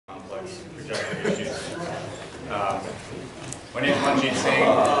it's projecting issues. My name is Munjeet Singh.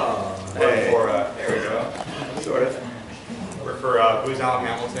 There we go. Sort of. We're for Booz Allen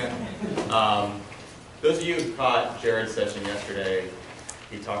Hamilton. Those of you who caught Jared's session yesterday,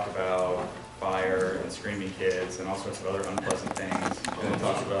 he talked about fire and screaming kids and all sorts of other unpleasant things. And then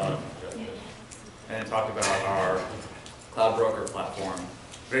talked about our cloud broker platform.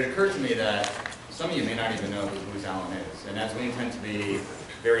 But it occurred to me that some of you may not even know who Booz Allen is. And as we intend to be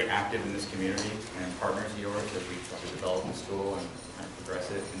very active in this community and partners of yours as we try to develop this tool and kind of progress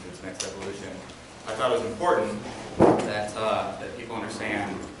it into its next evolution, I thought it was important that, that people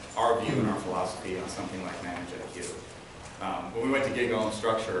understand our view and our philosophy on something like ManageIQ. When we went to Gig Ohm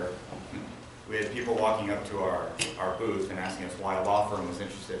Structure, we had people walking up to our booth and asking us why a law firm was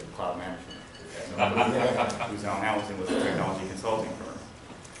interested in cloud management. Booz Allen Hamilton was a technology consulting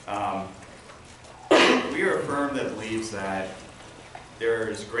firm. We are a firm that believes that there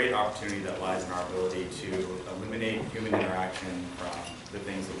is great opportunity that lies in our ability to eliminate human interaction from the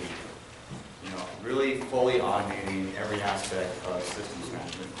things that we do. You know, really fully automating every aspect of systems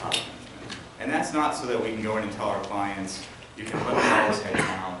management, cloud management. And that's not so that we can go in and tell our clients, you can limit all this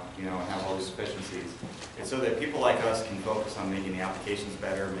headcount, you know, and have all these efficiencies. It's so that people like us can focus on making the applications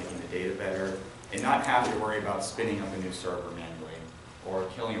better, making the data better, and not have to worry about spinning up a new server manually, or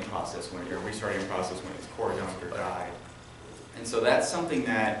killing a process when you're restarting a process when it's core dumped or died. And so that's something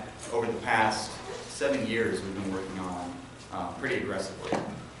that over the past 7 years we've been working on pretty aggressively.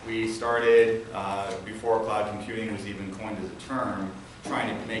 We started before cloud computing was even coined as a term,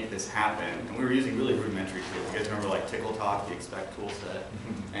 trying to make this happen. And we were using really rudimentary tools. You guys remember like Tickle Talk, the expect tool set,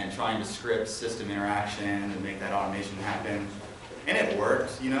 and trying to script system interaction and make that automation happen. And it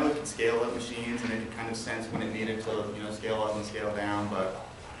worked, you know, it could scale up machines and it could kind of sense when it needed to, you know, scale up and scale down, but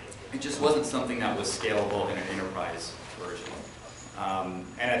it just wasn't something that was scalable in an enterprise version.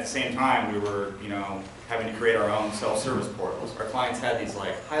 And at the same time, we were, you know, having to create our own self-service portals. Our clients had these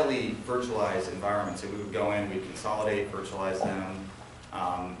like highly virtualized environments, so we would go in, we'd consolidate, virtualize them,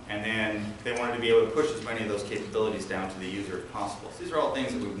 and then they wanted to be able to push as many of those capabilities down to the user as possible. So these are all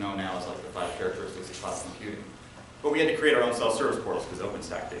things that we've known now as like the 5 characteristics of cloud computing. But we had to create our own self-service portals because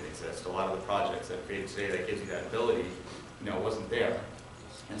OpenStack didn't exist. A lot of the projects that created today that gives you that ability, you know, wasn't there.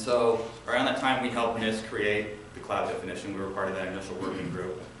 And so around that time, we helped NIST create the cloud definition. We were part of that initial working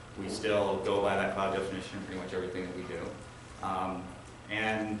group. We still go by that cloud definition in pretty much everything that we do.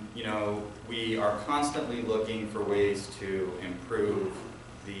 And you know, we are constantly looking for ways to improve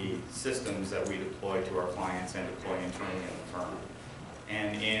the systems that we deploy to our clients and deploy internally in the firm.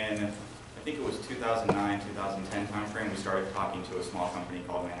 And in, I think it was 2009, 2010 timeframe, we started talking to a small company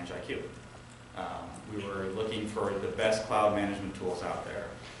called ManageIQ. We were looking for the best cloud management tools out there.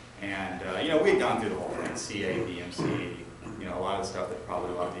 And you know, we had gone through the whole thing, CA, BMC, you know, a lot of the stuff that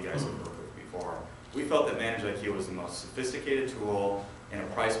probably a lot of you guys have worked with before. We felt that ManageIQ was the most sophisticated tool in a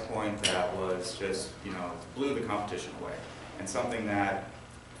price point that was just, you know, blew the competition away. And something that,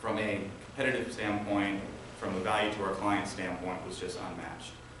 from a competitive standpoint, from a value to our client standpoint, was just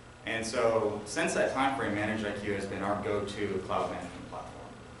unmatched. And so, since that time frame, ManageIQ has been our go-to cloud management platform.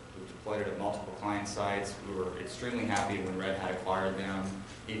 We've deployed it at multiple client sites. We were extremely happy when Red Hat acquired them.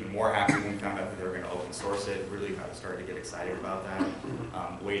 Even more happy when we found out that they were going to open source it. Really started to get excited about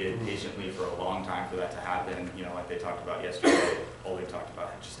that. Waited patiently for a long time for that to happen. You know, like they talked about yesterday, Oleg talked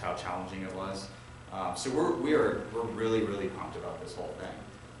about just how challenging it was. So we're really, really pumped about this whole thing.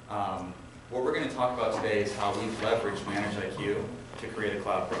 What we're going to talk about today is how we've leveraged ManageIQ to create a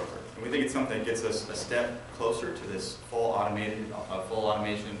cloud broker. And we think it's something that gets us a step closer to this full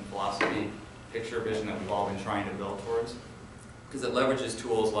automation philosophy, picture vision that we've all been trying to build towards. Because it leverages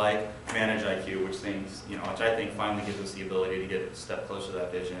tools like ManageIQ, which I think finally gives us the ability to get a step closer to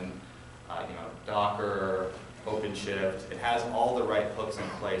that vision. You know, Docker, OpenShift, it has all the right hooks in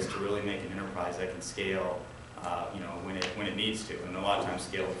place to really make an enterprise that can scale, you know, when it needs to, and a lot of times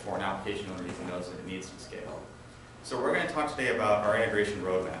scale before an application owner even knows that it needs to scale. So we're going to talk today about our integration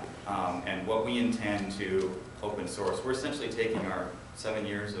roadmap and what we intend to open source. We're essentially taking our 7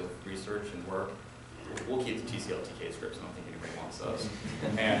 years of research and work. We'll keep the TCL/TK scripts, I don't think anybody wants those.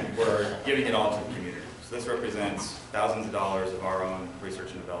 And we're giving it all to the community. So this represents thousands of dollars of our own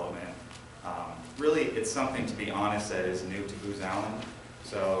research and development. Really, it's something, to be honest, that is new to Booz Allen.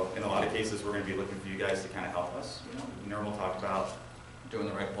 So in a lot of cases, we're going to be looking for you guys to kind of help us. You know, Nirmal talked about doing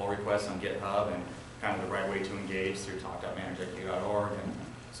the right pull requests on GitHub and kind of the right way to engage through talk.manageiq.org. And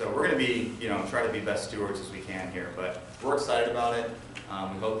so we're going to be, you know, try to be best stewards as we can here. But we're excited about it.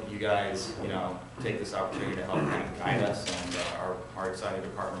 We hope that you guys, you know, take this opportunity to help kind of guide us and are excited to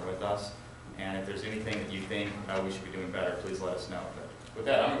partner with us. And if there's anything that you think we should be doing better, please let us know. But with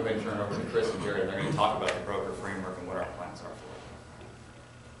that, I'm going to go ahead and turn it over to Chris and Jared. They're going to talk about the broker framework and what our plans are for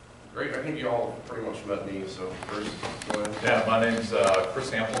it. Great, I think you all pretty much met me, so Chris, go ahead. Yeah, my name's Chris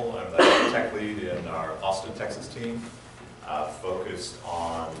Hample. I'm the tech lead in our Austin, Texas team, focused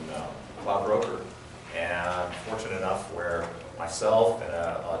on Cloud Broker. And fortunate enough where myself and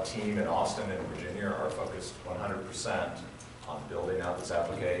a team in Austin and Virginia are focused 100% on building out this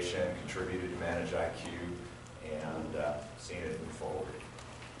application, contributing to ManageIQ, and seeing it move forward.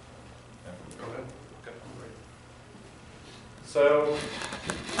 Go ahead. Okay, great. So,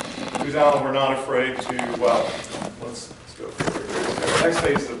 Booz Allen, we're not afraid to, well, let's go through it. So, next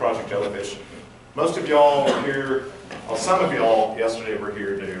phase is the Project Jellyfish. Most of y'all were here, well, some of y'all yesterday were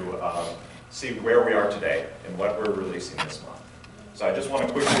here to see where we are today and what we're releasing this month. So I just want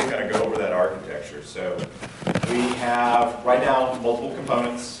to quickly kind of go over that architecture. So we have, right now, multiple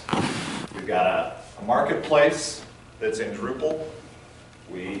components. We've got a marketplace that's in Drupal.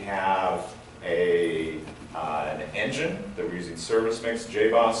 We have an engine that we're using Service Mix,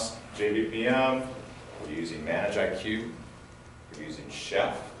 JBoss, JVPM. We're using ManageIQ. We're using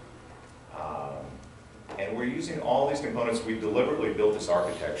Chef. And we're using all these components. We deliberately built this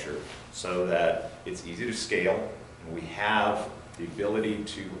architecture so that it's easy to scale, and we have the ability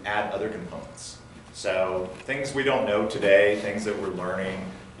to add other components. So things we don't know today, things that we're learning,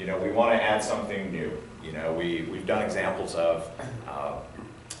 we want to add something new. We've done examples of,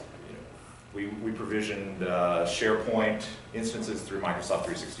 we provisioned SharePoint instances through Microsoft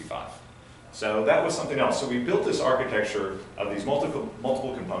 365. So that was something else. So we built this architecture of these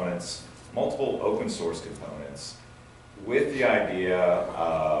multiple components, multiple open source components, with the idea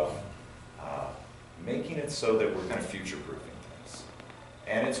of making it so that we're kind of future-proofing things.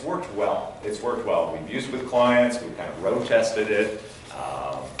 And it's worked well. It's worked well. We've used it with clients, we've kind of road tested it,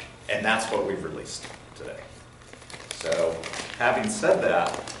 and that's what we've released today. So, having said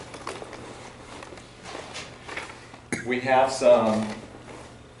that, we have some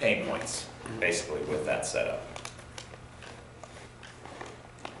pain points, basically, with that setup.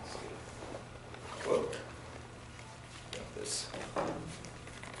 Whoa. Got this.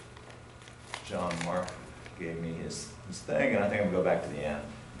 John Mark gave me his thing, and I think I'm going to go back to the end,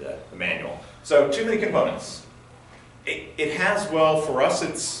 the manual. So, too many components. It has, well, for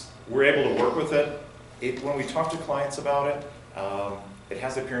us, we're able to work with it. When we talk to clients about it, it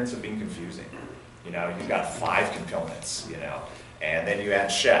has the appearance of being confusing. You've got 5 components, and then you add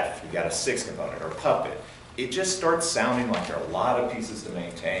Chef, you've got a 6 component, or Puppet. It just starts sounding like there are a lot of pieces to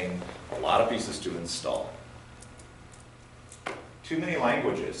maintain, a lot of pieces to install. Too many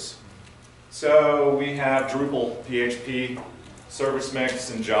languages. So we have Drupal, PHP, Service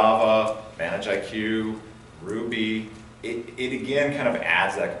Mix, and Java, ManageIQ, Ruby. It again kind of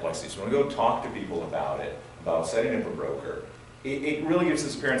adds that complexity. So when we go talk to people about it, about setting up a broker, it really gives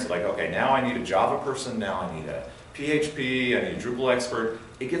this appearance of like, okay, now I need a Java person, now I need a PHP, I need a Drupal expert.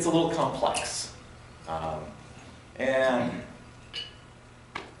 It gets a little complex. And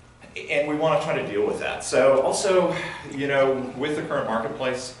we want to try to deal with that. So also, with the current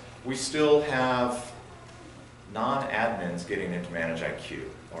marketplace, we still have non-admins getting into ManageIQ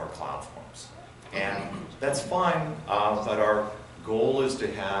or Cloud Forms. And that's fine, but our goal is to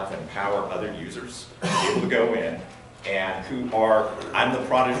empower other users to be able to go in and I'm the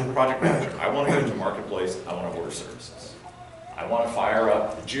project manager. I want to go into Marketplace, I want to order services. I want to fire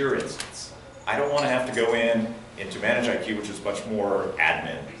up the Jira instance. I don't want to have to go into ManageIQ, which is much more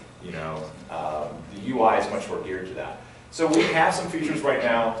admin. The UI is much more geared to that. So we have some features right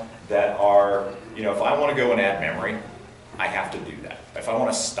now that are, if I want to go and add memory, I have to do that. If I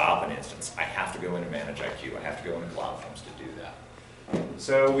want to stop an instance, I have to go into ManageIQ. I have to go into Cloud Forms to do that.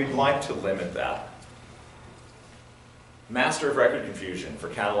 So we'd like to limit that. Master of record confusion for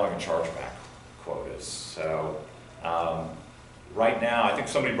catalog and chargeback quotas. So right now, I think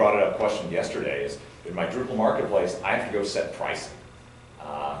somebody brought it up, question yesterday, is in my Drupal marketplace, I have to go set pricing.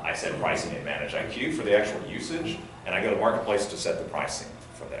 I set pricing in ManageIQ for the actual usage, and I go to Marketplace to set the pricing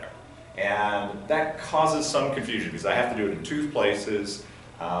for there. And that causes some confusion because I have to do it in 2 places.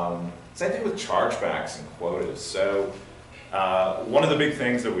 Same thing with chargebacks and quotas. So one of the big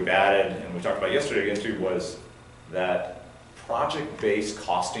things that we've added, and we talked about yesterday again too, was that project-based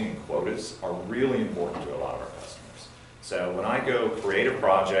costing and quotas are really important to a lot of our customers. So when I go create a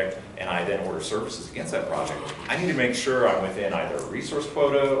project and I then order services against that project, I need to make sure I'm within either a resource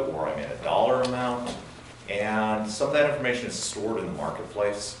quota or I'm in a dollar amount. And some of that information is stored in the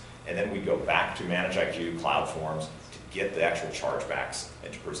marketplace, and then we go back to ManageIQ, Cloud Forms to get the actual chargebacks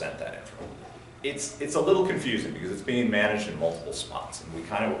and to present that info. It's a little confusing because it's being managed in multiple spots, and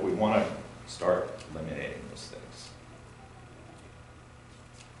we want to start eliminating those things.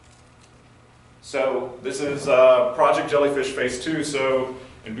 So this is Project Jellyfish Phase 2. So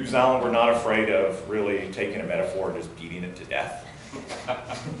in Booz Allen, we're not afraid of really taking a metaphor and just beating it to death.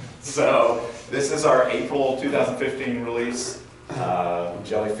 So this is our April 2015 release.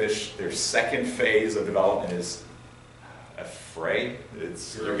 Jellyfish, their second phase of development is afraid.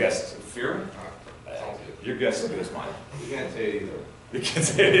 It's your guess. Fear? Your guess is as good as mine. You can't say it either. You can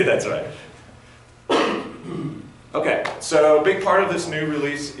say it, that's right. Okay, so a big part of this new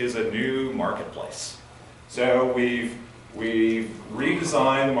release is a new marketplace. So we've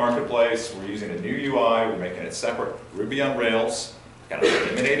redesigned the marketplace. We're using a new UI. We're making it separate, Ruby on Rails. Kind of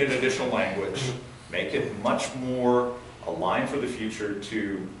eliminated additional language, make it much more aligned for the future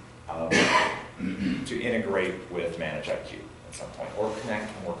to integrate with ManageIQ at some point, or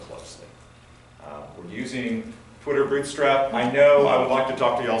connect more closely. We're using Twitter Bootstrap. I know I would like to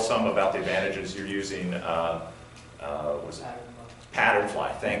talk to y'all some about the advantages you're using. Was it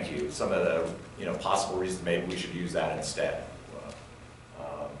Patternfly? Thank you. Some of the possible reasons maybe we should use that instead.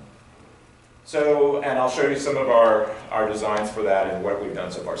 And I'll show you some of our designs for that and what we've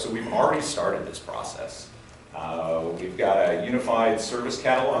done so far. So we've already started this process. We've got a unified service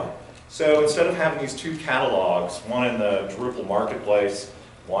catalog. So instead of having these two catalogs, one in the Drupal marketplace,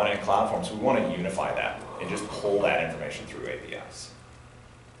 one in CloudForms, we want to unify that and just pull that information through APIs.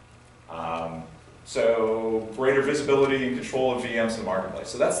 So greater visibility and control of VMs in the marketplace.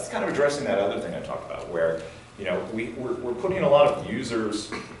 So that's kind of addressing that other thing I talked about, where we're putting a lot of users,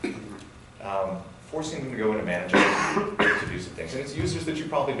 forcing them to go into ManageIQ to do some things, and it's users that you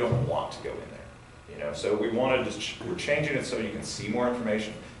probably don't want to go in there. So we're changing it so you can see more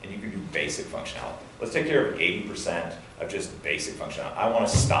information and you can do basic functionality. Let's take care of 80% of just basic functionality. I want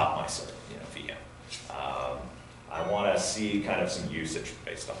to stop my VM. I want to see kind of some usage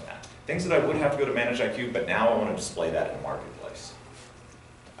based on that. Things that I would have to go to ManageIQ, but now I want to display that in the marketplace.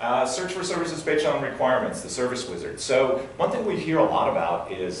 Search for services based on requirements, the service wizard. So one thing we hear a lot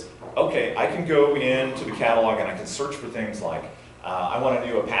about is, okay, I can go into the catalog and I can search for things like, I want a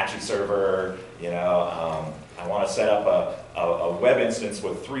new Apache server, I want to set up a web instance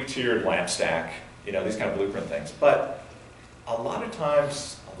with 3-tiered lamp stack, these kind of blueprint things. But a lot of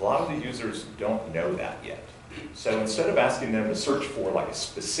times, a lot of the users don't know that yet. So instead of asking them to search for like a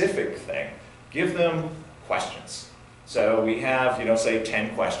specific thing, give them questions. So we have, say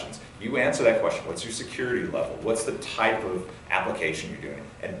 10 questions. You answer that question. What's your security level? What's the type of application you're doing?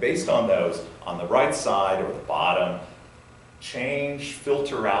 And based on those, on the right side or the bottom,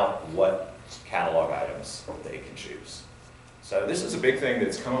 filter out what catalog items they can choose. So this is a big thing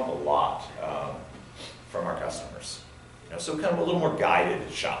that's come up a lot from our customers. So kind of a little more guided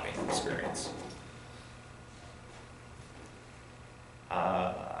shopping experience.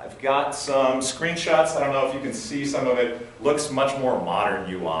 I've got some screenshots. I don't know if you can see some of it. Looks much more modern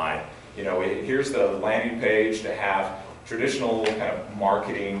UI. Here's the landing page to have traditional kind of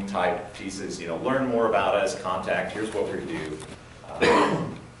marketing type pieces. Learn more about us, contact. Here's what we do.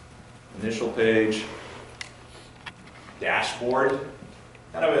 Initial page, dashboard.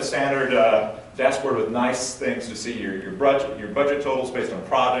 Kind of a standard dashboard with nice things to see. Your budget totals based on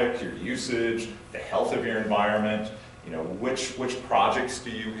product, your usage, the health of your environment. Which projects do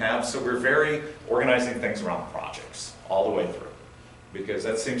you have? So we're very organizing things around projects all the way through, because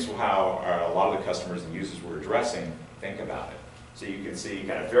that seems how a lot of the customers and users we're addressing think about it. So you can see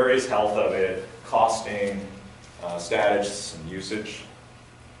kind of various health of it, costing, status, and usage.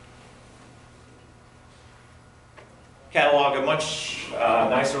 Catalog, a much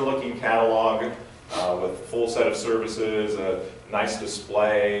nicer looking catalog with a full set of services, a nice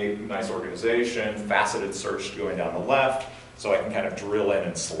display, nice organization, faceted search going down the left, so I can kind of drill in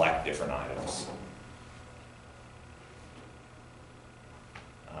and select different items.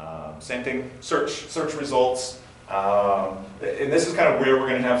 Same thing, search results. And this is kind of where we're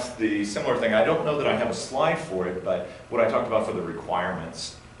going to have the similar thing. I don't know that I have a slide for it, but what I talked about for the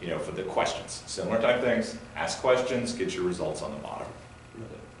requirements, for the questions. Similar type things, ask questions, get your results on the bottom.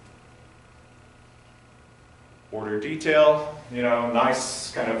 Order detail,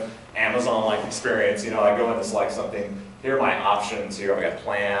 nice kind of Amazon-like experience. I go in to select something, here are my options, here I've got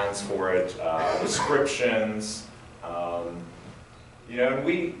plans for it, descriptions. And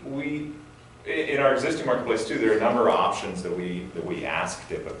we in our existing marketplace too, there are a number of options that we ask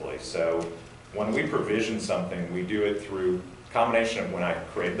typically. So when we provision something, we do it through a combination of when I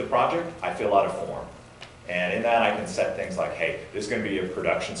create the project, I fill out a form. And in that I can set things like, hey, this is going to be a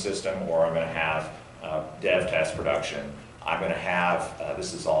production system, or I'm going to have dev test production. I'm going to have,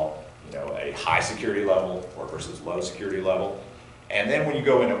 this is all, a high security level or versus low security level. And then when you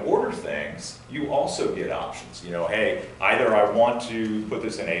go in and order things, you also get options. You know, hey, either I want to put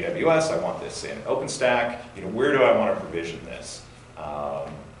this in AWS, I want this in OpenStack, you know, where do I want to provision this?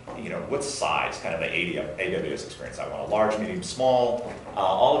 You know, what size, kind of the AWS experience. I want a large, medium, small.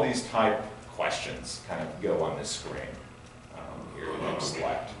 All of these type questions kind of go on this screen here and then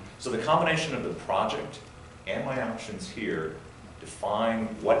select. So the combination of the project and my options here define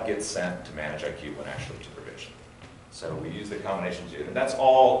what gets sent to ManageIQ when actually to provision. So we use the combination too. And that's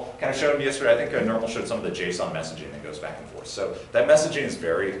all kind of shown yesterday. I think Nirmal showed some of the JSON messaging that goes back and forth. So that messaging is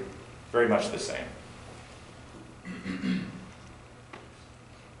very, very much the same.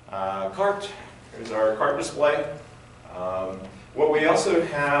 Cart, here's our cart display. What we also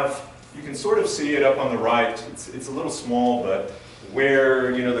have, you can sort of see it up on the right. It's a little small, but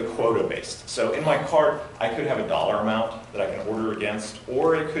where, you know, the quota based. So in my cart, I could have a dollar amount that I can order against,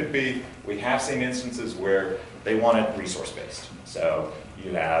 or it could be, we have seen instances where they want it resource based. So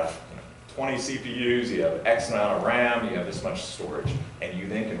you have 20 CPUs, you have X amount of RAM, you have this much storage, and you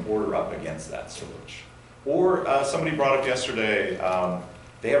then can order up against that storage. Or somebody brought up yesterday,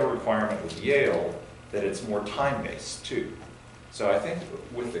 they have a requirement with Yale that it's more time-based too. So I think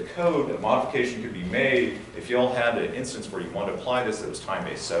with the code, a modification could be made if you all had an instance where you want to apply this that was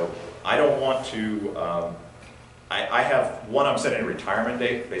time-based. So I don't want to, I have one I'm setting a retirement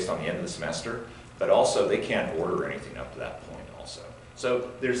date based on the end of the semester, but also they can't order anything up to that point also.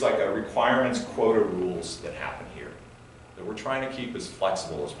 So there's like a requirements quota rules that happen here that we're trying to keep as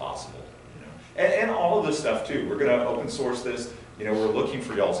flexible as possible. You know? And all of this stuff too, we're going to open source this. You know, we're looking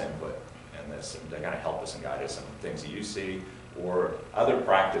for y'all's input in this and to kind of help us and guide us on things that you see or other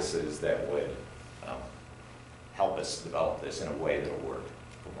practices that would help us develop this in a way that will work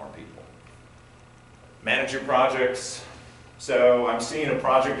for more people. Manage your projects. So I'm seeing a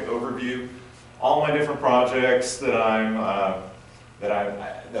project overview. All my different projects that I'm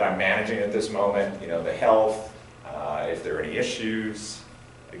managing at this moment. You know, the health, if there are any issues.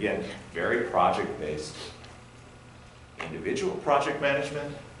 Again, very project-based. Individual project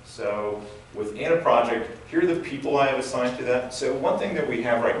management. So within a project, here are the people I have assigned to that. So one thing that we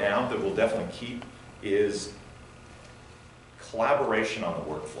have right now that we'll definitely keep is collaboration on the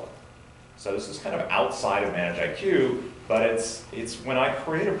workflow. So this is kind of outside of ManageIQ, but it's when I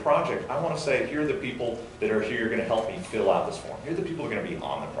create a project, I want to say, here are the people that are here going to help me fill out this form. Here are the people who are going to be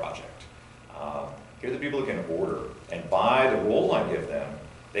on the project. Here are the people who can order. And by the role I give them,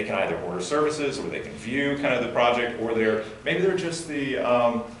 they can either order services, or they can view kind of the project, or maybe they're just the, you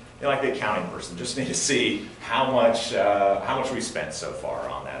know, like the accounting person, just need to see how much we spent so far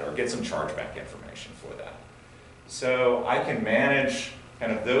on that, or get some chargeback information for that. So I can manage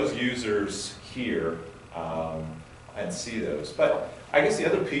kind of those users here and see those. But I guess the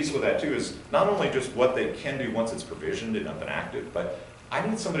other piece with that too is not only just what they can do once it's provisioned and up and active, but I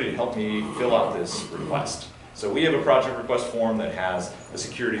need somebody to help me fill out this request. So we have a project request form that has a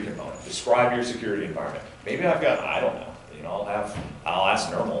security component. Describe your security environment. Maybe I've got, I don't know, you know, I'll ask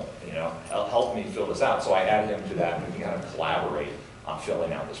Nirmal, you know, help me fill this out. So I add him to that, and we can kind of collaborate on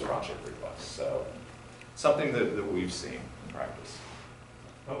filling out this project request. So something that we've seen in practice.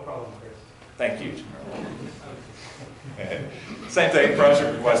 No problem, Chris. Thank you. Same thing,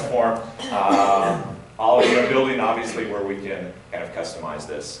 project request form. All of the building, obviously, where we can kind of customize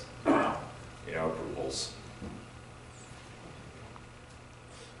this, you know, approvals.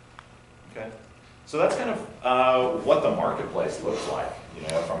 Okay, so that's kind of what the marketplace looks like, you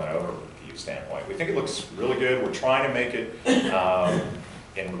know, from an overview standpoint. We think it looks really good. We're trying to make it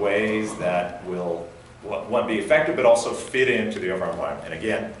in ways that will, one, be effective, but also fit into the overall environment. And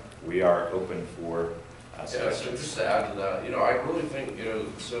again, we are open for so just to add to that, you know, I really think, you know,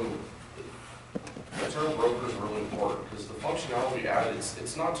 so the term broker is really important because the functionality added,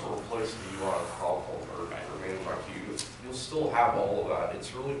 it's not to replace the UI of Hample or ManageIQ. You'll still have all of that.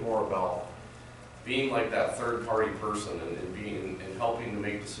 It's really more about being like that third-party person and being and helping to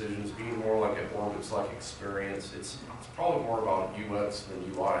make decisions, being more like an Orbitz-like experience. It's probably more about UX than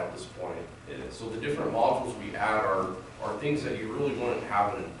UI at this point. So the different modules we add are things that you really wouldn't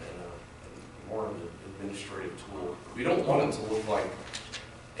have in more of an administrative tool. We don't want it to look like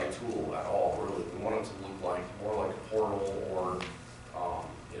a tool at all, really. We want it to look like more like a portal or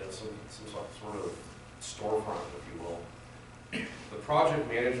you know, some sort of storefront, if you will. The project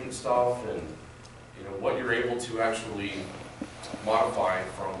management stuff and you know what you're able to actually modify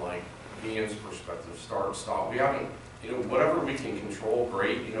from like VM's perspective, start, stop. We haven't, you know, whatever we can control,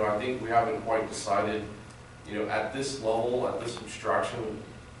 great. You know, I think we haven't quite decided, you know, at this level, at this abstraction,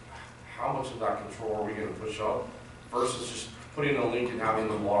 how much of that control are we going to push up versus just putting a link and having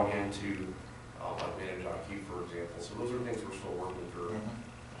them log into like ManageIQ, for example. So those are things we're still working through.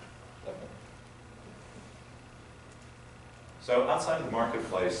 Definitely. So outside of the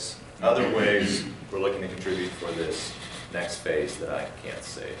marketplace, other ways we're looking to contribute for this next phase that I can't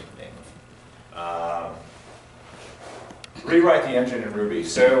say the name of. Rewrite the engine in Ruby.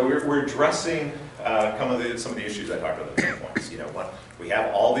 So we're addressing some of the issues I talked about, the main points. You know, we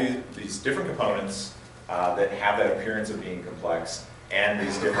have all these different components that have that appearance of being complex and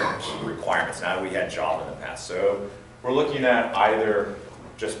these different requirements. Now we had Java in the past. So we're looking at either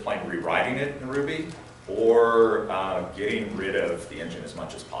just plain rewriting it in Ruby or getting rid of the engine as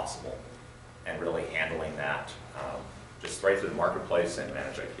much as possible and really handling that just right through the marketplace and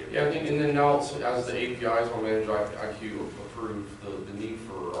ManageIQ. Yeah, I think, and then now as the APIs on ManageIQ approved, the need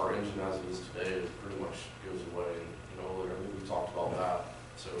for our engine as it is today pretty much goes away. And, you know, I think we talked about that.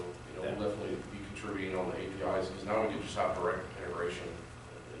 So, you know, we'll definitely be contributing on the APIs because now we can just have direct integration.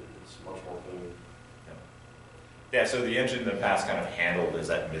 It's much more clean. Yeah, so the engine in the past kind of handled as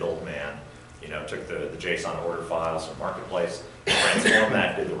that middleman. You know, took the JSON order files from Marketplace, transformed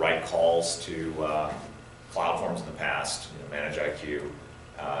that, did the right calls to cloud forms in the past, you know, ManageIQ.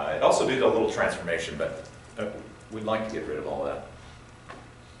 It also did a little transformation, but we'd like to get rid of all that.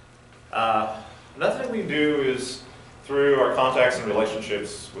 Another thing we do is, through our contacts and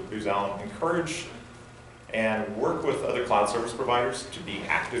relationships with Booz Allen, encourage and work with other cloud service providers to be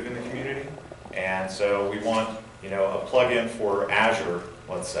active in the community. And so we want, you know, a plugin for Azure,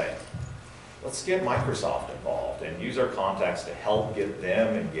 let's say. Let's get Microsoft involved and use our contacts to help get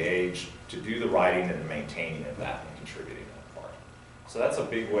them engaged to do the writing and the maintaining of that and contributing that part. So that's a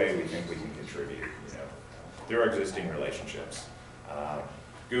big way we think we can contribute, you know, through our existing relationships.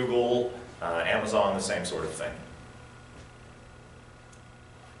 Google, Amazon, the same sort of thing.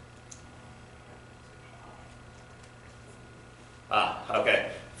 Okay,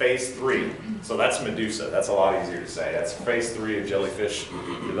 phase 3. So that's Medusa. That's a lot easier to say. That's phase 3 of Jellyfish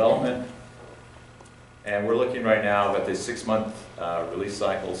development. And we're looking right now at the 6-month release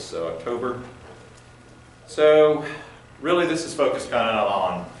cycles, so October. So really this is focused kind of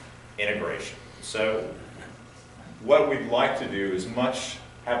on integration. So what we'd like to do is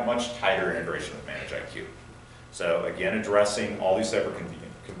have much tighter integration with ManageIQ. So again, addressing all these separate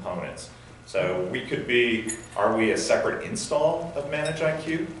components. So we could be, are we a separate install of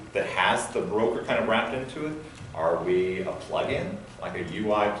ManageIQ that has the broker kind of wrapped into it? Are we a plugin, like a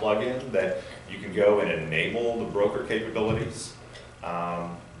UI plugin that you can go and enable the broker capabilities?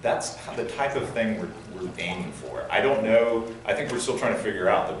 That's the type of thing we're aiming for. I don't know, I think we're still trying to figure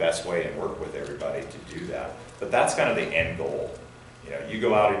out the best way and work with everybody to do that. But that's kind of the end goal. You know, you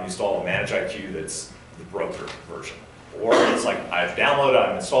go out and install a ManageIQ that's the broker version. Or it's like, I've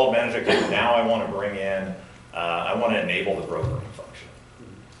installed ManageIQ, now I want to bring in, I want to enable the brokering function.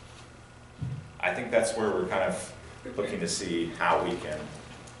 I think that's where we're kind of looking to see how we can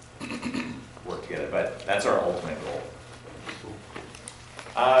work together, but that's our ultimate goal.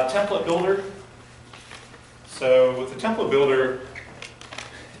 Template builder. So with the template builder,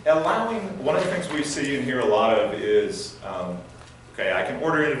 one of the things we see and hear a lot of is, okay, I can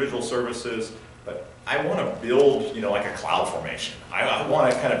order individual services, but I want to build, you know, like a cloud formation. I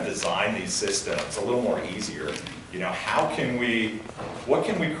want to kind of design these systems a little more easier. You know, what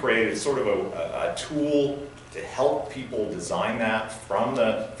can we create as sort of a tool to help people design that from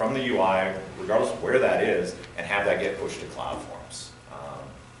the UI, regardless of where that is, and have that get pushed to cloud forms.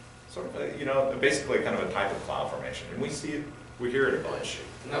 Sort of, you know, basically kind of a type of cloud formation. And we see it, we hear it a bunch.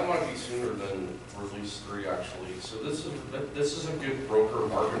 And that might be sooner than release 3 actually. So this is a good broker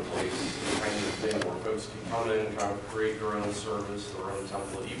marketplace kind of thing where folks can come in and kind of create their own service, their own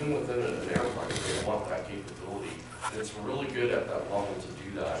template. Even within an enterprise, they want that capability. And it's really good at that level to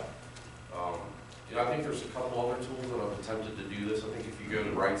do that. You know, I think there's a couple other tools that have attempted to do this. I think if you go to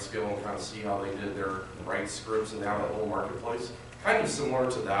RightSkill and kind of see how they did their Right scripts and now that whole marketplace, kind of similar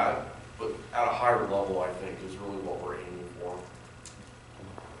to that, but at a higher level, I think, is really what we're aiming for.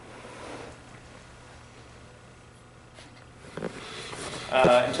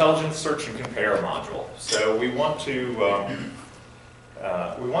 Intelligence search and compare module. So we want to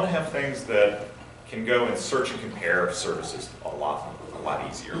have things that can go and search and compare services a lot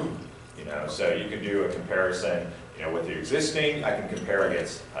easier. You know, so you can do a comparison, you know, with the existing. I can compare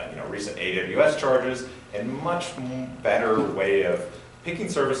against you know, recent AWS charges, and much better way of picking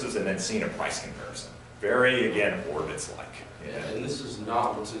services and then seeing a price comparison. Very, again, Orbitz-like. Yeah, and this is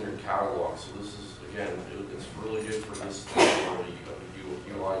not what's in your catalog. So this is, again, it's really good for this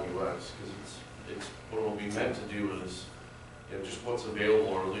UI UX, because it's what it'll be meant to do is, you know, just what's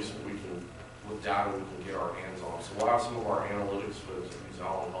available, or at least what we can, what data we can get our hands on. So we'll have some of our analytics folks at Booz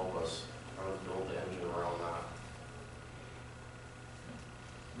Allen help us kind of build the engine around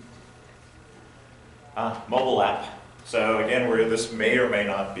that. Mobile app. So again, this may or may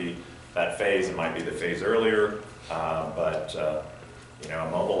not be that phase. It might be the phase earlier, but you know,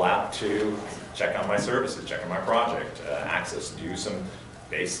 a mobile app to check on my services, check on my project, access, do some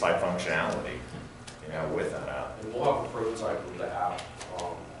base type functionality, you know, with that app. And we'll have a prototype of the app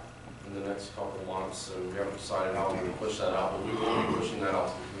in the next couple of months, and we haven't decided how we're going to push that out, but we will be pushing that out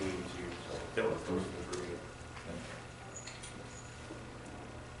to the community too. So those can improve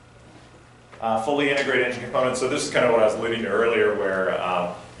it. Fully integrated engine components. So this is kind of what I was alluding to earlier, where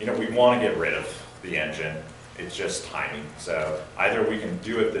you know, we want to get rid of the engine. It's just timing. So either we can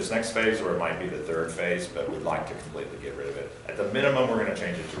do it this next phase, or it might be the third phase, but we'd like to completely get rid of it. At the minimum, we're going to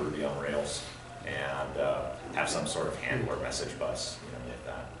change it to Ruby on Rails and have some sort of handler message bus, you know, like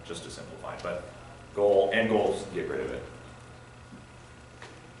that, just to simplify. But goal is to get rid of it.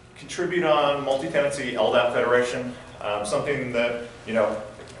 Contribute on multi-tenancy LDAP federation, something that, you know,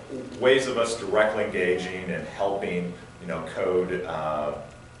 ways of us directly engaging and helping, you know, code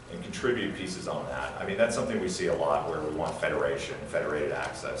and contribute pieces on that. I mean, that's something we see a lot where we want federation, federated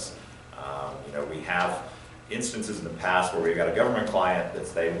access. You know, we have instances in the past where we got a government client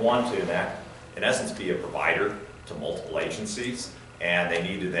that they want to, in essence, be a provider to multiple agencies, and they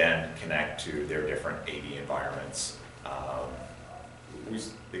need to then connect to their different AD environments.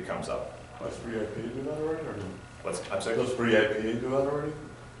 It comes up. Does free IP do that already, or no? I'm sorry? Does free IP do that already?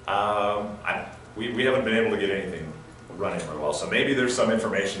 We haven't been able to get anything running very well, so maybe there's some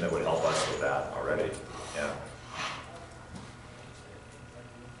information that would help us with that already. Yeah.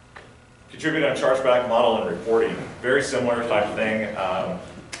 Contribute on chargeback model and reporting. Very similar type of thing.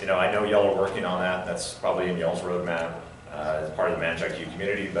 You know, I know y'all are working on that. That's probably in y'all's roadmap as part of the ManageIQ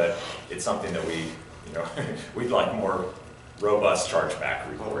community, but it's something that we, you know, we'd like more robust chargeback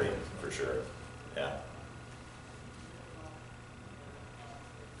reporting for sure. Yeah.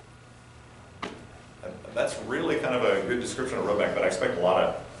 That's really kind of a good description of roadmap, but I expect a lot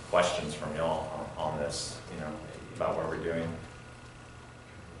of questions from y'all on this, you know, about what we're doing.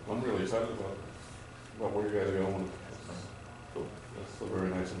 I'm really excited about where you guys are going. That's a very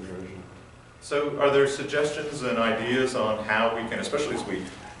nice integration. So are there suggestions and ideas on how we can, especially as we,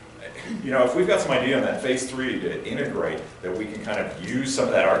 you know, if we've got some idea on that phase 3 to integrate, that we can kind of use some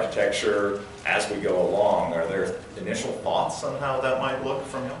of that architecture as we go along, are there initial thoughts on how that might look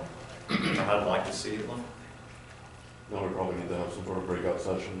from y'all? Or how I'd like to see it look? Now we probably need to have some sort of breakout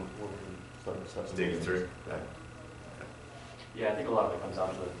session where we can start discussing. Digging through. Yeah. Yeah, I think a lot of it comes down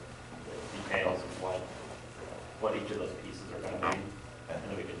to the details of what each of those pieces are going to be, and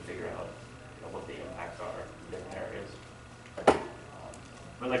then we can figure out, you know, what the impacts are in different areas.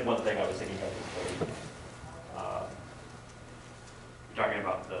 But like one thing I was thinking of is you're talking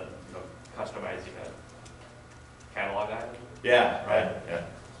about the, you know, customizing a catalog item. Yeah, right. Yeah.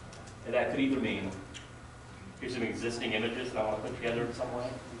 And that could either mean, here's some existing images that I want to put together in some way,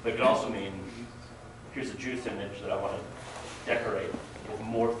 but it could also mean, here's a juice image that I want to decorate with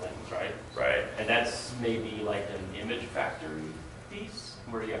more things, right? Right. And that's maybe like an image factory piece,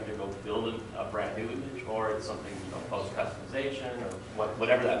 where you have to go build a brand new image, or it's something, you know, post-customization, or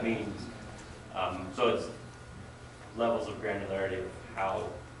whatever that means. So it's levels of granularity of how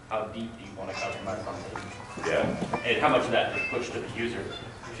deep do you want to customize something? Yeah. And how much of that is pushed to the user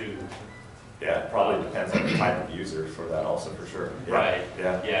to... Yeah, it probably depends on the type of user for that also, for sure. Yeah. Right.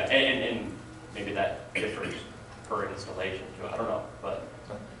 Yeah. Yeah, and maybe that differs per installation too, I don't know, but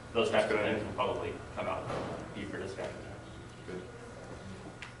those types of things will probably come out in deeper discussion. Good.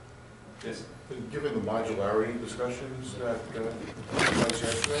 Yes. Given the modularity discussions that was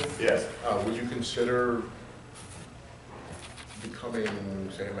yesterday, Yes. Would you consider becoming,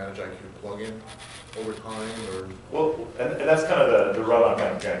 say, a ManageIQ plugin over time, or? Well, and that's kind of the rub I'm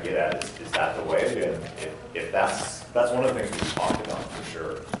kind of trying to get at, is that the way? And if that's one of the things we've talked about for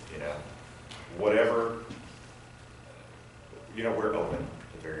sure, you know, whatever, you know, we're open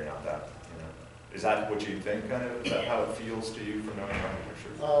to figuring out that, you know. Is that what you think, kind of, is that how it feels to you from knowing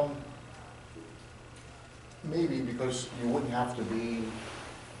architecture? Maybe, because you wouldn't have to be,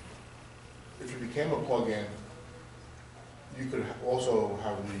 if you became a plugin, you could also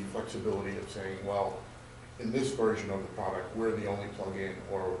have the flexibility of saying, well, in this version of the product, we're the only plugin,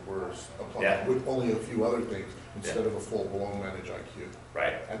 or we're a plugin with only a few other things, instead of a full-blown ManageIQ.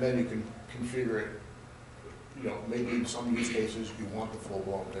 Right. And then you can configure it, you know, maybe in some use cases you want the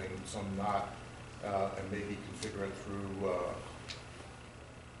full-blown thing, some not, and maybe configure it through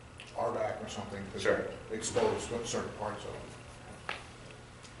RBAC or something to expose certain parts of it.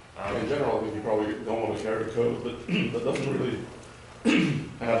 In general, I think you probably don't want to carry code that doesn't really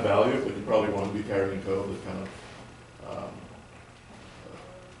add value, but you probably want to be carrying code that kind of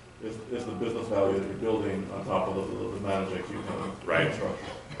is the business value that you're building on top of the ManageIQ kind of Right.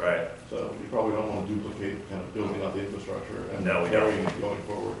 infrastructure. Right. So you probably don't want to duplicate kind of building out the infrastructure and No, we carrying it going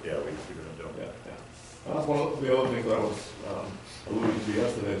forward. Yeah, we don't. Yeah, yeah. That's one of the other things that I was alluding to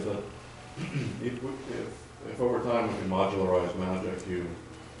yesterday is that if over time we can modularize ManageIQ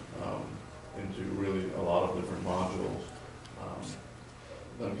into really a lot of different modules,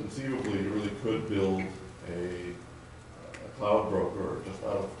 then conceivably you really could build a cloud broker just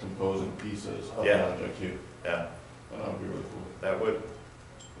out of composing pieces of ManageIQ. Yeah. That would be really cool. That would.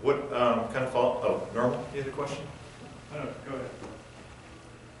 What kind of thought? Oh, Normal, you had a question? No, go ahead.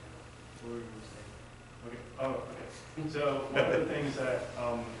 What were you saying? Okay. Oh, okay. So one of the things that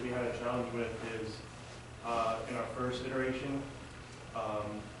we had a challenge with is in our first iteration,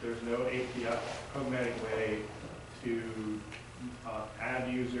 there's no API programmatic way to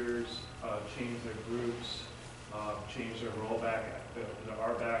add users, change their groups, change their rollback, the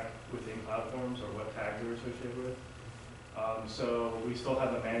RBAC within platforms or what tags they're associated with. So we still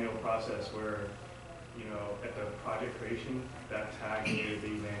have a manual process where, you know, at the project creation, that tag needed to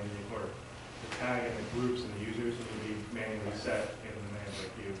be manually, or the tag and the groups and the users need to be manually set in the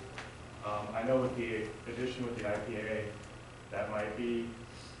ManageIQ. I know with the addition with the IPA, that might be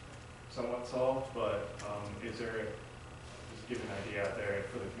somewhat solved, but is there, just give an idea out there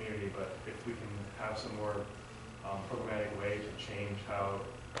for the community, but if we can have some more programmatic way to change how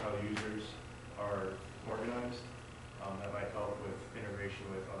users are organized, that might help with integration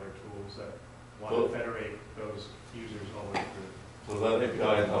with other tools that want to federate those users all the way through. So is that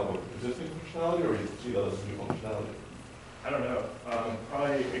API on top of existing functionality, or you see that as new functionality? I don't know.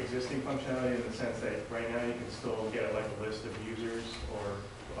 Probably existing functionality in the sense that right now you can still get like a list of users or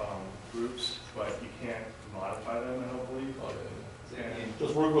groups, but you can't modify them, I don't believe. And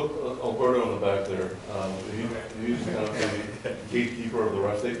Just work with Alberto in the back there. He's kind of the gatekeeper of the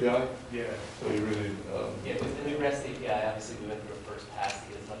REST API, yeah, so he really, Yeah, with the new REST API, obviously we went through a first pass to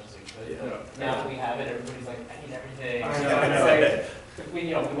get as much as we could. Yeah. But now that we have it, everybody's like, I need everything. I So know, I it's know. like,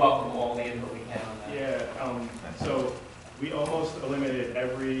 we welcome all the input we can on that. yeah. So we almost eliminated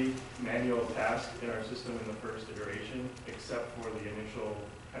every manual task in our system in the first iteration, except for the initial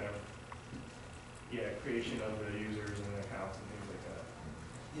kind of, creation of the users and the accounts and things like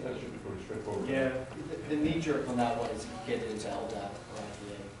that. that should be pretty straightforward. Yeah, The knee jerk on that one is get it into LDAP or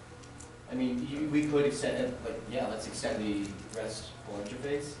IPA. I mean, we could extend it, like, let's extend the RESTful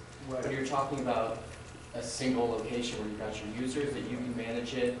interface. But right. you're talking about a single location where you've got your users, that you can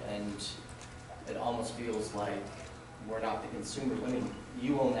manage it, and it almost feels like we're not the consumer. I mean,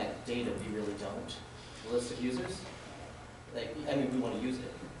 you own that data, we really don't. The list of users, like, I mean, we want to use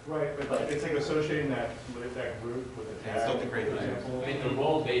it. Right, but it's like associating that with that group with a Yeah, tag, still the for great example. I mean, the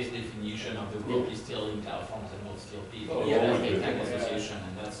role-based definition of the group is still in Terraform and not still P. Oh, Yeah, that's always the tag been. association,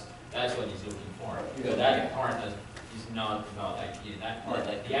 and that's what he's looking for. Yeah. So that part is not about IPA. That part,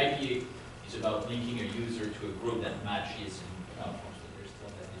 Yeah. the IPA is about linking a user to a group that matches in Terraform, so there's still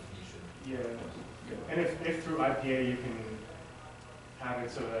that definition. Yeah, and if through IPA you can have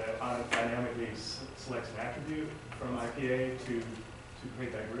it so that it dynamically selects an attribute from IPA to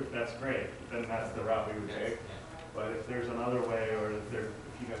create that group, that's great. Then that's the route we would take. But if there's another way, or if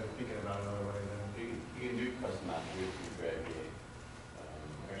you guys are thinking about another way, then You can do custom attributes through IPA,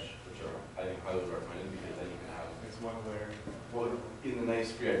 which are, I think, highly recommended, because then you can have, it's one layer. well, in the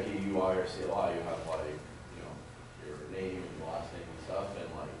nice free IPA UI or CLI, you have like, your name and your last name and stuff, and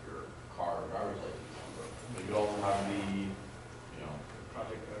like your car or driver's license number. You could also have the,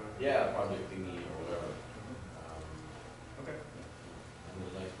 Project code. project thingy or whatever. Okay. And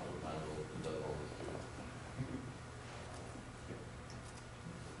there's a nice one module that does all this too.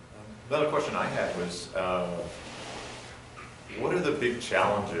 Another question I had was, what are the big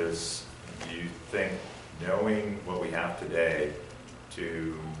challenges you think, knowing what we have today,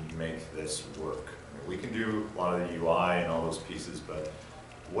 to make this work? I mean, we can do a lot of the UI and all those pieces, but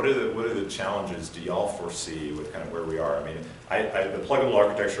what are the challenges do y'all foresee with kind of where we are? I mean, the pluggable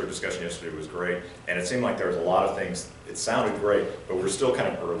architecture discussion yesterday was great, and it seemed like there was a lot of things. It sounded great, but we're still kind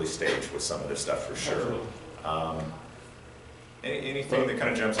of early stage with some of this stuff for sure. Anything that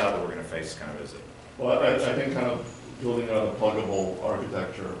kind of jumps out that we're going to face kind of as a Well, I think kind of building out a pluggable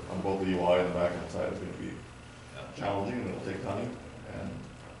architecture on both the UI and the backend side is going to be challenging, and it'll take time. And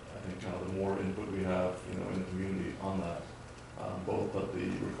I think kind of the more input we have, in the community on that, both at the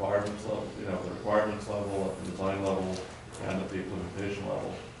requirements level, at the design level, and at the implementation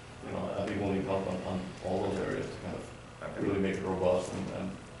level, I think we'll need help on all those areas to kind of really make it robust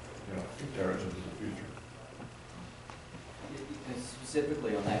and kick directions into the future. And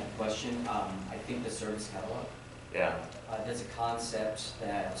specifically on that question, I think the service catalog, Yeah, that's a concept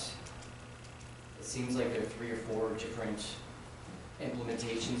that it seems like there are 3 or 4 different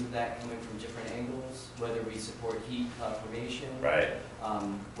implementations of that coming from different angles, whether we support heat confirmation, right.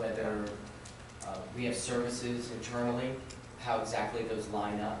 whether we have services internally, how exactly those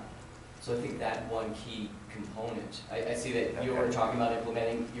line up. So I think that one key component. I see that you were talking about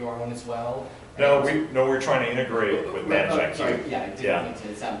implementing your own as well. No, we're trying to integrate with ManageIQ. Sorry, yeah, I didn't mean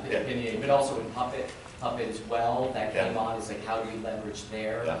to sound opinionated, but also in Puppet as well, that came on, is like how do we leverage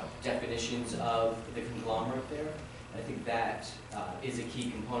their definitions of the conglomerate there? And I think that is a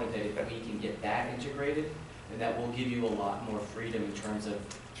key component, that if we can get that integrated, then that will give you a lot more freedom in terms of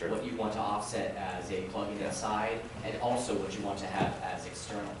what you want to offset as a plugin inside, and also what you want to have as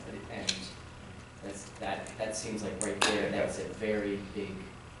external. And that seems like right there, that's a very big,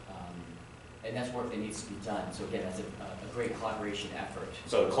 and that's work that needs to be done. So again, that's a great collaboration effort.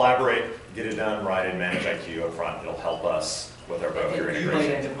 So collaborate, get it done right in ManageIQ up front. It'll help us with our both your And integration. you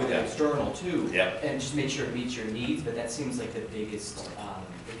might end up with an external too. Yep. And just make sure it meets your needs, but that seems like the biggest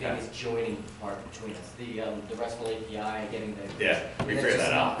joining part between us. The RESTful API, getting the, we figured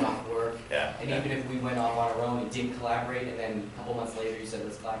that out. not work. Yeah. And even if we went on our own and didn't collaborate, and then a couple months later you said,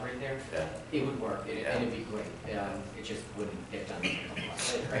 let's collaborate there, it would work, and it'd be great. It just wouldn't get done in a couple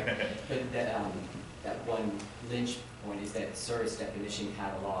months later, right? But that one lynch point is that service definition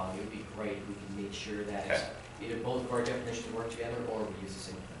catalog. It would be great if we could make sure that either both of our definitions work together, or we use a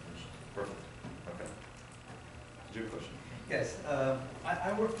single definition. Perfect. Okay. Did you have a question? Yes,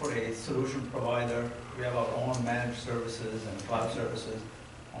 I work for a solution provider. We have our own managed services and cloud services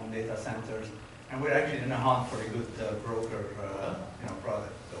on data centers, and we're actually in a hunt for a good broker,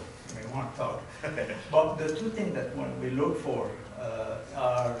 product. So you may want to talk. But the 2 things that we look for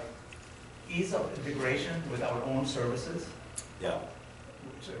are ease of integration with our own services. Yeah.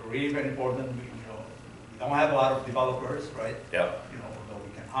 Which are really very important. We don't have a lot of developers, right? Yeah. Although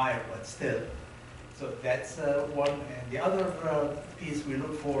we can hire, but still. So that's one. And the other piece we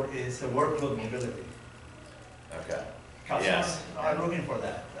look for is workload mobility. Okay. Customers are looking for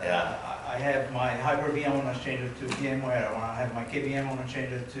that. Yeah. I have my Hyper-V, I want to change it to VMware. I want to have my KVM, I want to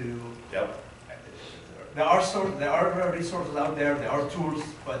change it to... Yep. There are resources out there, there are tools,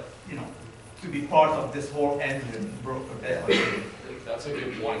 but, to be part of this whole engine, broker, That's a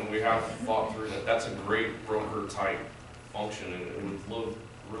good point. We have thought through that. That's a great broker type function, and it would look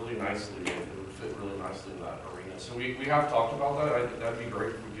really nicely, and it would fit really nicely in that arena. So we have talked about that. That'd be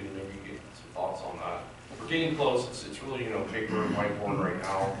great if we could maybe get some thoughts on that. We're getting close. It's really, paper and whiteboard right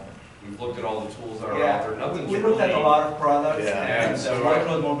now. We've looked at all the tools that are out there. Nothing's we looked at a lot of products, and so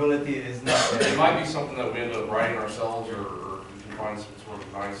workload mobility is not. It might be something that we end up writing ourselves, or we can find some sort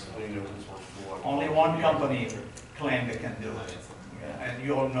of nice, clean open source tool. Only one company claimed it can do it, and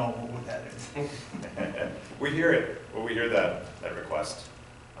you all know who that is. We hear it. Well, we hear that request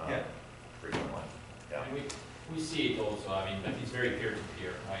frequently. Yeah. And we see it also. I mean, it's very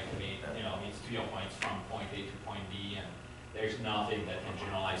peer-to-peer, right? I mean, it's to your point, it's from point A to point B, and there's nothing that can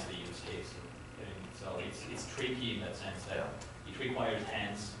generalize the use case. And so it's tricky in that sense that it requires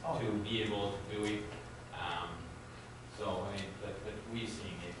hands to be able to do it. But we're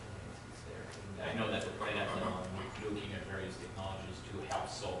seeing it. It's there. And I know that the product we're looking at various technologies to help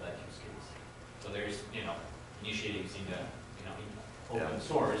solve that use case. So there's initiatives in the open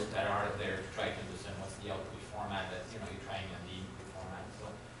source that are there to try to understand what's the output format that you're trying on the input format. So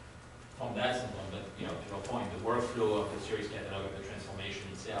from that standpoint, but to your point, the workflow of the service catalog of the transformation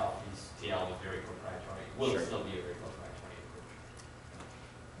itself is still very proprietary. Will still be a very proprietary approach.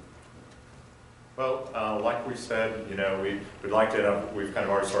 Well, like we said, we'd like to. We've kind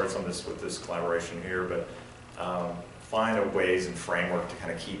of already started some of this with this collaboration here, but find a ways and framework to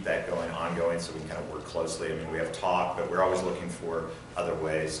kind of keep that ongoing, so we can kind of work closely. I mean, we have talk, but we're always looking for other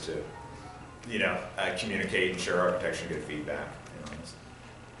ways to, communicate and share architecture and get feedback.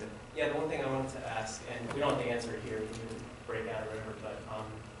 Yeah, the one thing I wanted to ask, and we don't have to answer it here, we can break out or whatever, but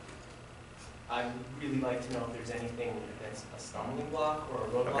I'd really like to know if there's anything that's a stumbling block or a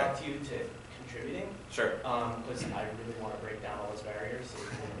roadblock to you to contributing. Sure. Because I really want to break down all those barriers so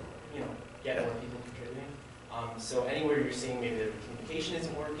we can, get more people contributing. So anywhere you're seeing maybe the communication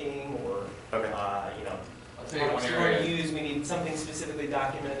isn't working, or hard to use, we need something specifically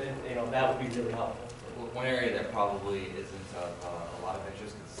documented, that would be really helpful. One area that probably isn't of a lot of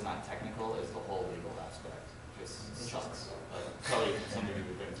interest because it's not technical is the whole legal aspect. Just sucks. Probably some of you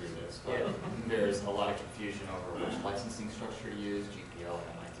have been through this, but there's a lot of confusion over which licensing structure to use, GPL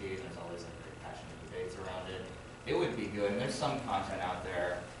and MIT, and there's always very passionate debates around it. It would be good, and there's some content out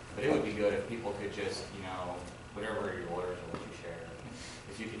there, but it would be good if people could just, whatever your lawyers will let you share,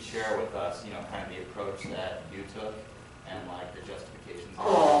 if you could share with us, you know, kind of the approach that you took and like the justifications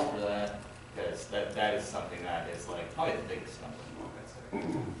for that, because that is something that is like probably the biggest stumbling block, I'd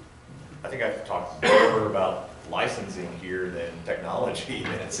say. I think I've talked more about licensing here than technology,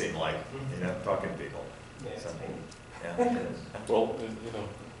 and it seemed like, you know, talking to people. Yeah, it's So, pain. yeah, it is. Well, you know,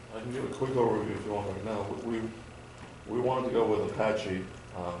 I can give a quick overview if you want right now. We wanted to go with Apache,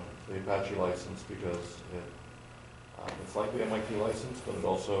 the Apache license, because it's like the MIT license, but it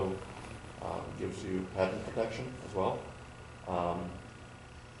also gives you patent protection as well.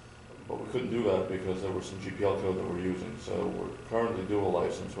 But we couldn't do that because there was some GPL code that we're using. So we're currently dual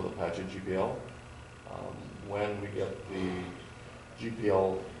license with Apache GPL. When we get the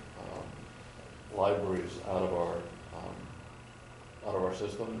GPL libraries out of our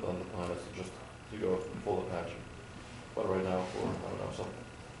system, then the plan is just to go full Apache. But right now, for I don't know,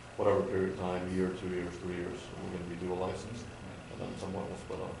 whatever period of time, a year, 2 years, 3 years, we're going to be dual licensed, and then someone will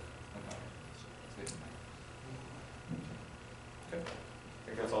split off. Okay. I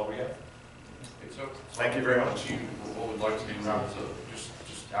think that's all we have. So Thank you very much. What we'd like to do now is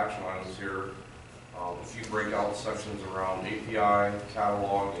just action items here. A few breakout sections around API,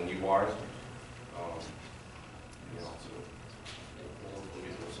 catalog, and UI.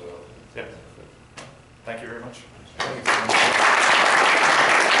 Yeah. Thank you very much.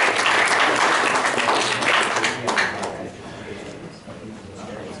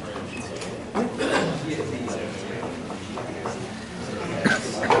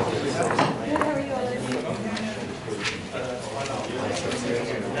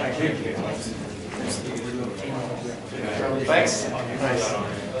 Thanks.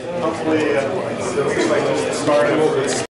 Hopefully, it looks like just started.